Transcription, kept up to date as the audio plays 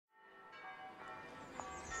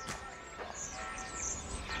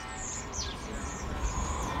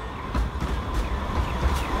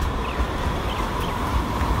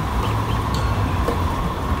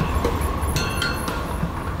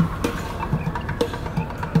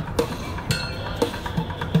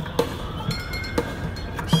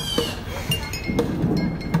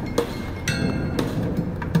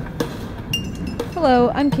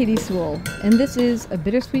I'm Katie Sewell, and this is A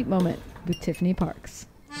Bittersweet Moment with Tiffany Parks.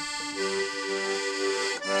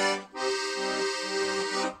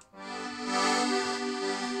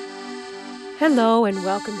 Hello and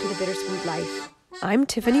welcome to The Bittersweet Life. I'm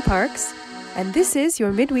Tiffany Parks, and this is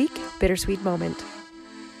your midweek Bittersweet Moment.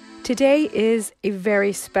 Today is a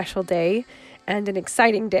very special day and an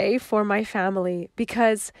exciting day for my family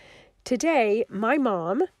because today my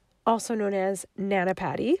mom, also known as Nana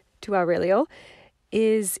Patty to Aurelio,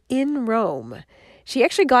 is in Rome. She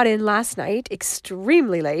actually got in last night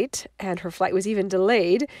extremely late, and her flight was even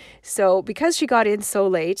delayed. So because she got in so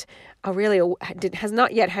late, Aurelio has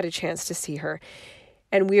not yet had a chance to see her.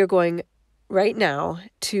 And we are going right now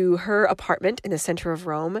to her apartment in the center of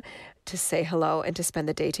Rome to say hello and to spend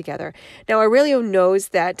the day together. Now, Aurelio knows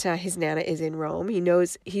that his Nana is in Rome.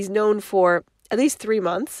 He's known for at least 3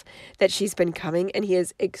 months that she's been coming, and he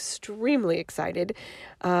is extremely excited.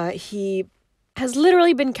 He has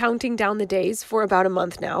literally been counting down the days for about a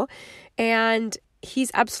month now, and he's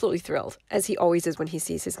absolutely thrilled, as he always is when he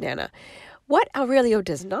sees his Nana. What Aurelio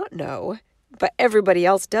does not know, but everybody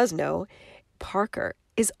else does know, Parker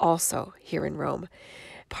is also here in Rome.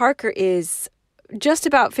 Parker is just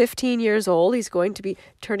about 15 years old. He's going to be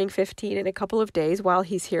turning 15 in a couple of days while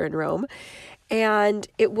he's here in Rome, and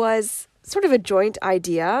it was sort of a joint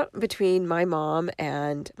idea between my mom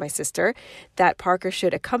and my sister that Parker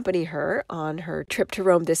should accompany her on her trip to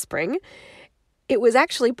Rome this spring. It was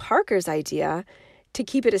actually Parker's idea to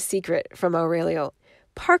keep it a secret from Aurelio.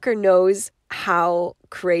 Parker knows how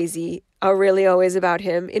crazy Aurelio is about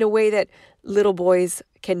him in a way that little boys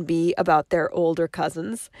can be about their older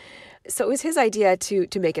cousins. So it was his idea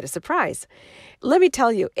to make it a surprise. Let me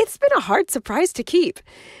tell you, it's been a hard surprise to keep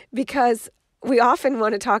because we often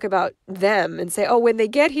want to talk about them and say, oh, when they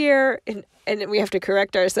get here, and we have to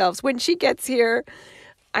correct ourselves. When she gets here,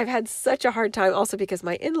 I've had such a hard time also because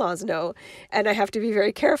my in-laws know, and I have to be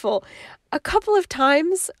very careful. A couple of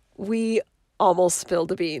times we almost spilled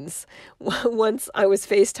the beans. Once I was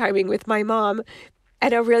FaceTiming with my mom,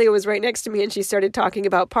 and Aurelia was right next to me, and she started talking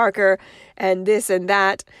about Parker and this and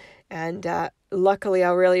that. And luckily,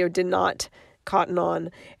 Aurelio did not cotton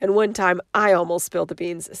on, and one time I almost spilled the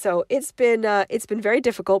beans. So it's been very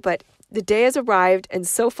difficult, but the day has arrived, and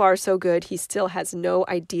so far so good. He still has no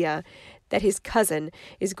idea that his cousin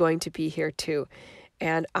is going to be here too,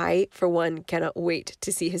 and I, for one, cannot wait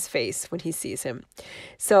to see his face when he sees him.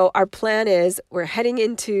 So our plan is we're heading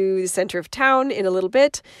into the center of town in a little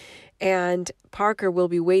bit, and Parker will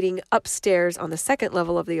be waiting upstairs on the second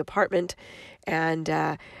level of the apartment, and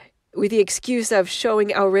with the excuse of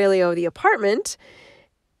showing Aurelio the apartment,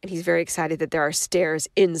 and he's very excited that there are stairs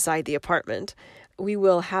inside the apartment, we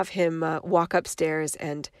will have him walk upstairs,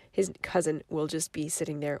 and his cousin will just be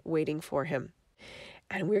sitting there waiting for him.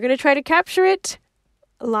 And we're going to try to capture it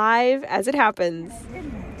live as it happens.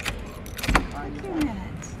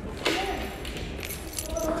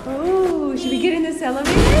 Oh, should we get in this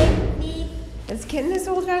elevator? Let's get in this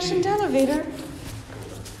old-fashioned elevator.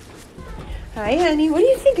 Hi, honey. What do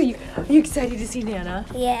you think? Are you excited to see Nana?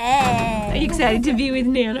 Yeah. Are you excited to be with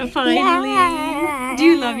Nana finally? Yeah. Do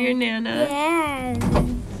you love your Nana? Yeah.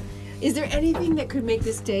 Is there anything that could make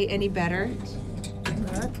this day any better?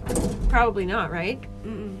 Probably not, right?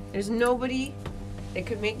 There's nobody that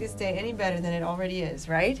could make this day any better than it already is,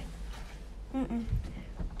 right? Do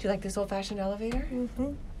you like this old-fashioned elevator?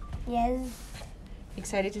 Yes.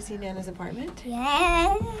 Excited to see Nana's apartment?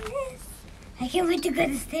 Yes. I can't wait to go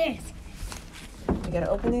to the stairs. We gotta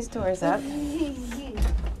open these doors up. It's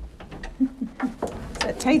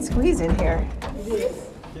a tight squeeze in here.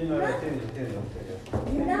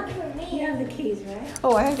 Not for me. You have the keys, right?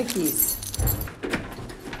 Oh, I have the keys.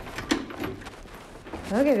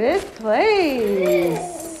 Look at this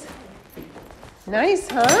place. Nice,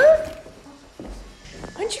 huh?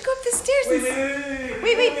 Why don't you go up the stairs?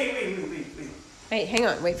 Wait. Wait, hang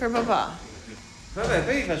on. Wait for Papa. Vabbè,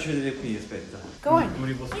 poi vi faccio vedere qui, aspetta. Go on. Come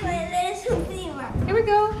li posso Vedere su prima. Here we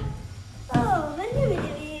go. Oh, perché mi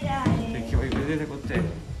devi dare? Perché vuoi vedere con te?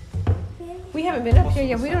 We haven't been up here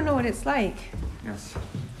yet. We don't know what it's like. Yes.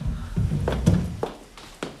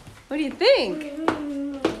 What do you think?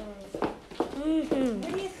 What do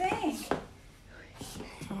you think?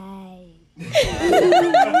 Hi.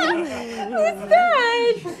 What's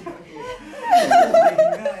that?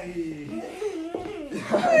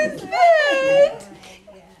 What's that?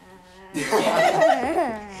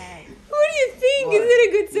 What do you think? Is it a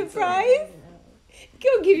good surprise? Go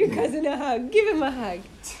give your cousin a hug. Give him a hug.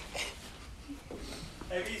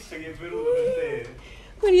 Hai visto che è venuto per te?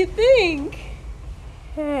 What do you think?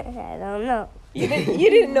 I don't know. You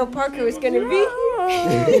didn't know Parker was going to be?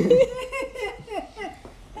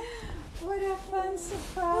 a fun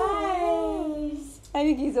surprise. I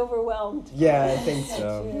think he's overwhelmed. Yeah, I think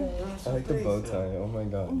so. I like the bow tie. Oh my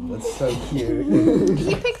god, that's so cute.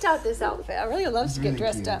 He picked out this outfit. Aurelio loves to get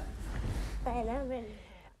dressed up. I love it.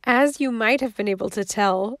 As you might have been able to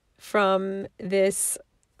tell from this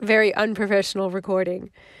very unprofessional recording,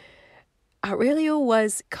 Aurelio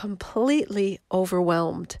was completely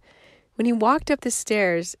overwhelmed. When he walked up the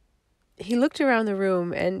stairs, he looked around the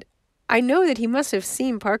room, and I know that he must have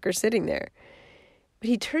seen Parker sitting there, but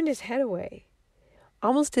he turned his head away,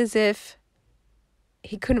 almost as if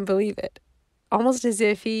he couldn't believe it, almost as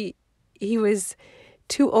if he was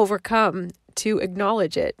too overcome to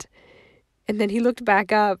acknowledge it. And then he looked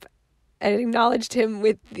back up and acknowledged him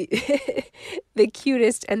with the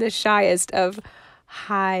cutest and the shyest of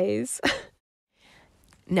highs.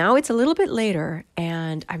 Now it's a little bit later,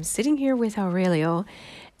 and I'm sitting here with Aurelio,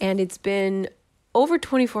 and it's been over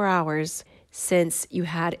 24 hours since you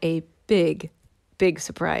had a big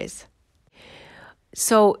surprise.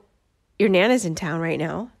 So your Nana's in town right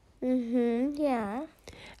now. Yeah.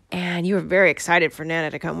 And you were very excited for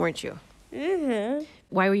Nana to come, weren't you?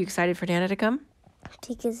 Why were you excited for Nana to come?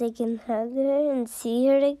 Because I can hug her and see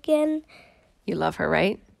her again. You love her,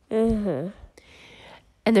 right?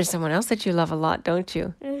 And there's someone else that you love a lot, don't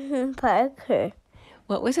you? Parker.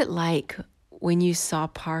 What was it like when you saw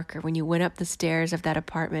Parker, when you went up the stairs of that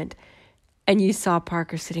apartment and you saw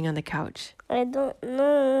Parker sitting on the couch? I don't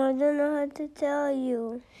know. I don't know how to tell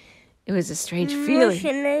you. It was a strange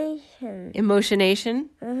feeling. Emotionation?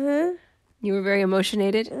 You were very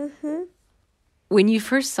emotionated? When you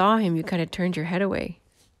first saw him, you kind of turned your head away.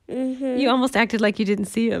 You almost acted like you didn't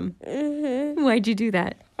see him. Why'd you do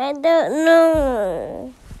that? I don't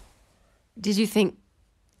know. Did you think,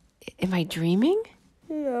 am I dreaming?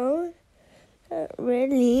 No, not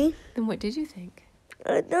really. Then what did you think?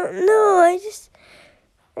 I don't know. I just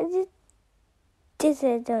I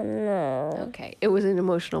don't know. Okay, it was an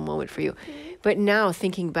emotional moment for you. But now,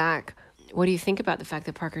 thinking back, what do you think about the fact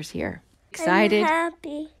that Parker's here? Excited? I'm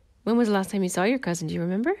happy. When was the last time you saw your cousin? Do you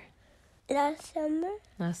remember? Last summer.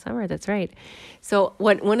 Last summer, that's right. So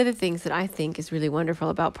one of the things that I think is really wonderful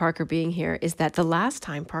about Parker being here is that the last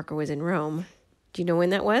time Parker was in Rome, do you know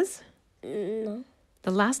when that was? No.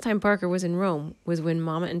 The last time Parker was in Rome was when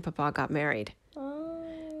Mama and Papa got married.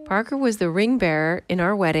 Oh. Parker was the ring bearer in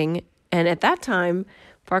our wedding, and at that time,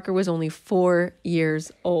 Parker was only 4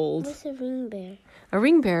 years old. What's a ring bear? A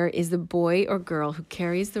ring bearer is the boy or girl who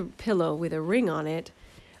carries the pillow with a ring on it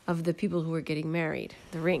of the people who are getting married,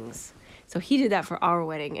 the rings. So he did that for our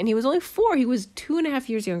wedding, and he was only 4. He was 2.5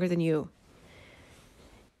 years younger than you.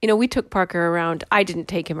 You know, we took Parker around. I didn't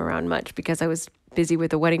take him around much because I was busy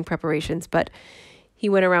with the wedding preparations, but he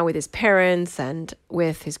went around with his parents and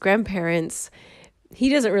with his grandparents. He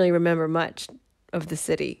doesn't really remember much of the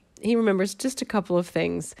city. He remembers just a couple of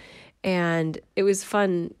things, and it was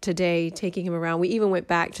fun today taking him around. We even went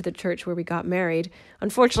back to the church where we got married.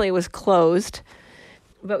 Unfortunately, it was closed,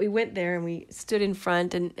 but we went there and we stood in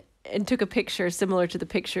front and took a picture similar to the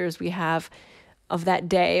pictures we have of that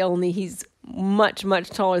day, only he's much,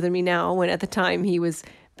 much taller than me now, when at the time he was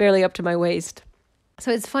barely up to my waist.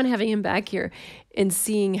 So it's fun having him back here and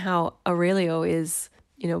seeing how Aurelio is,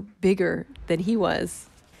 bigger than he was.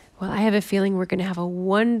 Well, I have a feeling we're going to have a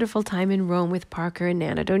wonderful time in Rome with Parker and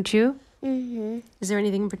Nana, don't you? Is there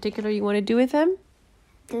anything in particular you want to do with them?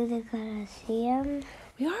 Do the Colosseum.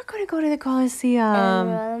 We are going to go to the Colosseum.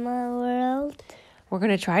 And Roma World. We're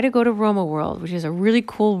going to try to go to Roma World, which is a really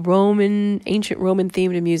cool ancient Roman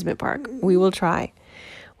themed amusement park. We will try.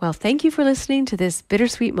 Well, thank you for listening to this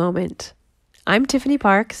bittersweet moment. I'm Tiffany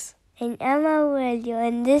Parks. And I'm Aurelio,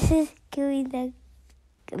 and this is Kiwi the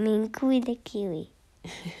Kiwi.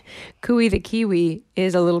 Kui the kiwi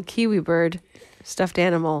is a little kiwi bird, stuffed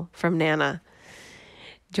animal from Nana.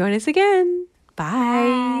 Join us again.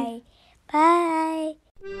 Bye. Bye.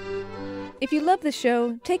 If you love the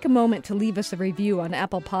show, take a moment to leave us a review on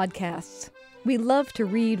Apple Podcasts. We love to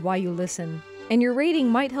read while you listen, and your rating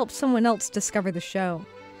might help someone else discover the show.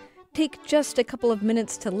 Take just a couple of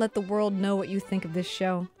minutes to let the world know what you think of this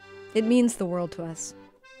show. It means the world to us.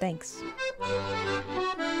 Thanks.